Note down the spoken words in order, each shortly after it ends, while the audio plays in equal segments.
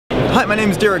Hi, my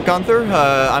name is Derek Gunther.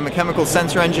 I'm a chemical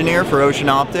sensor engineer for Ocean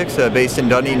Optics based in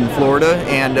Dunedin, Florida,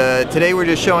 and today we're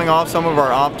just showing off some of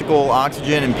our optical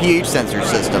oxygen and pH sensor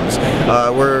systems.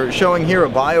 We're showing here a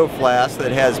bioflask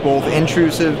that has both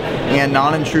intrusive and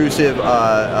non-intrusive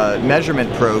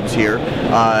measurement probes here.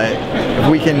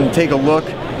 If we can take a look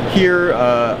here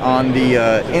on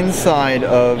the inside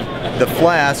of the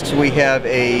flasks, we have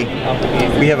a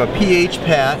pH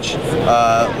patch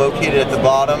located at the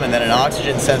bottom, and then an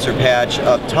oxygen sensor patch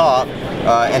up top.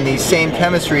 And these same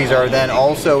chemistries are then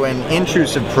also in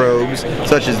intrusive probes,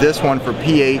 such as this one for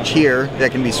pH here,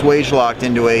 that can be swage locked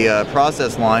into a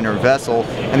process line or vessel,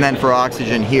 and then for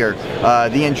oxygen here.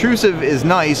 The intrusive is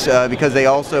nice because they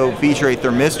also feature a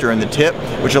thermistor in the tip,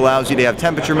 which allows you to have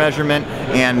temperature measurement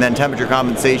and then temperature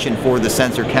compensation for the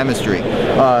sensor chemistry.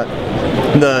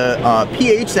 The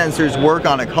pH sensors work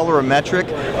on a colorimetric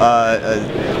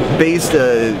based,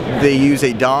 they use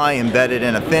a dye embedded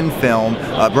in a thin film,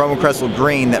 bromocresol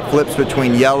green, that flips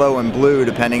between yellow and blue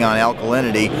depending on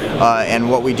alkalinity, and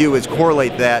what we do is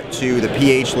correlate that to the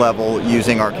pH level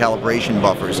using our calibration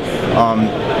buffers.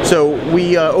 So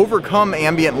we overcome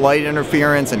ambient light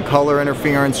interference and color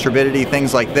interference, turbidity,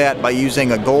 things like that by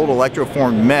using a gold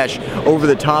electroformed mesh over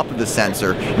the top of the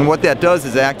sensor, and what that does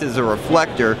is act as a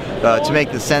reflector to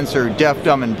make the sensor deaf,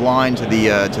 dumb, and blind to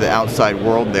the outside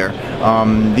world there.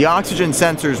 The oxygen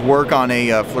sensors work on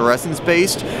a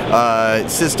fluorescence-based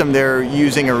system. They're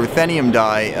using a ruthenium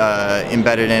dye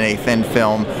embedded in a thin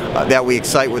film that we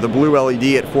excite with a blue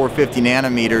LED at 450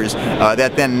 nanometers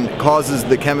that then causes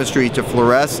the chemistry to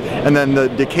fluoresce, and then the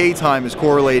decay time is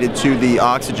correlated to the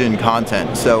oxygen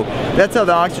content. So that's how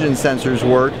the oxygen sensors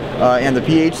work and the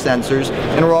pH sensors.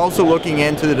 And we're also looking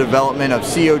into the development of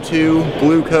CO2,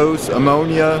 glucose,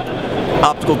 ammonia,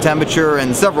 optical temperature,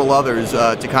 and several others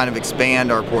to kind of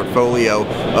expand our portfolio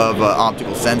of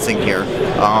optical sensing here.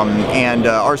 And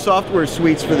our software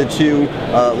suites for the two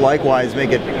likewise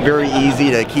make it very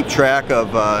easy to keep track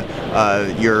of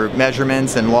your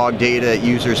measurements and log data at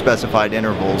user specified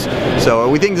intervals. So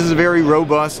we think this is a very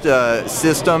robust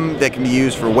system that can be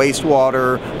used for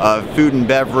wastewater, food and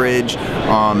beverage,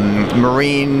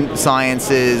 marine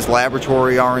sciences,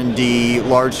 laboratory R&D,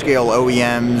 large-scale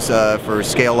OEMs for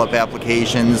scale-up applications,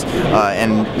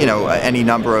 and any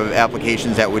number of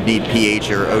applications that would need pH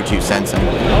or O2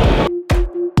 sensing.